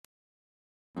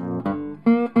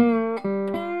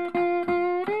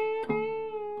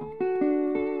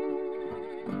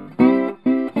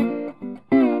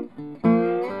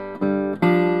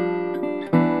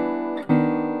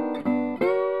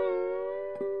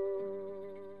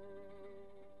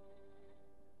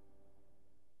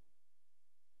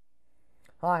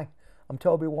Hi, I'm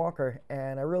Toby Walker,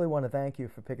 and I really want to thank you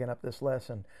for picking up this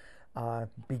lesson.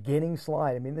 Beginning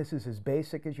slide. I mean, this is as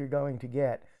basic as you're going to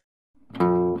get.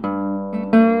 And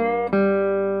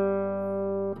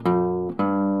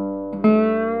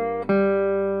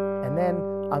then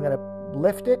I'm going to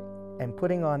lift it and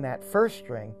putting on that first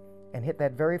string and hit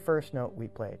that very first note we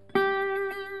played.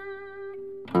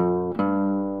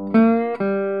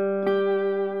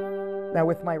 Now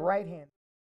with my right hand.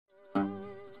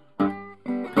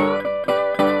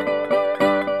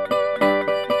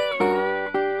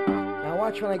 Now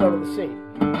watch when I go to the C.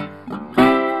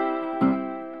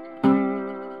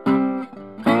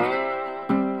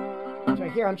 So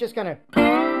here I'm just going to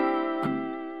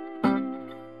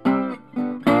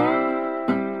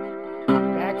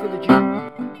back to the G.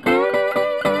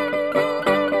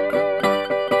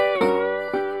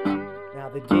 Now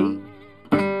the D.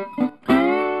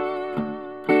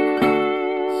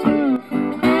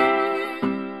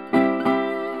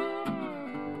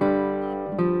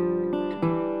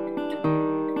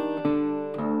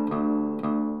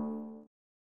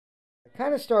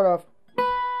 Kind of start off.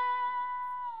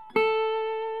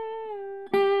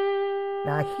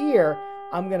 Now here,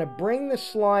 I'm going to bring the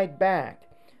slide back.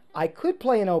 I could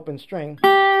play an open string, but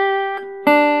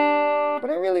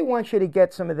I really want you to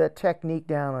get some of that technique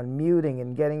down on muting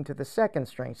and getting to the second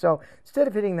string. So instead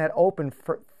of hitting that open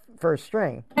first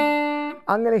string,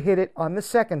 I'm going to hit it on the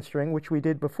second string, which we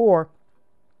did before,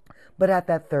 but at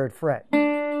that third fret.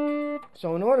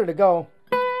 So in order to go,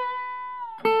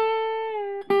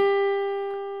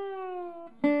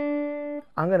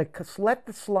 I'm going to let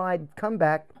the slide come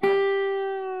back,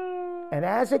 and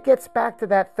as it gets back to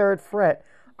that third fret,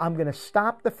 I'm going to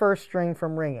stop the first string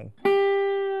from ringing,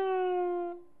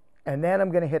 and then I'm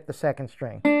going to hit the second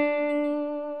string.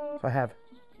 So I have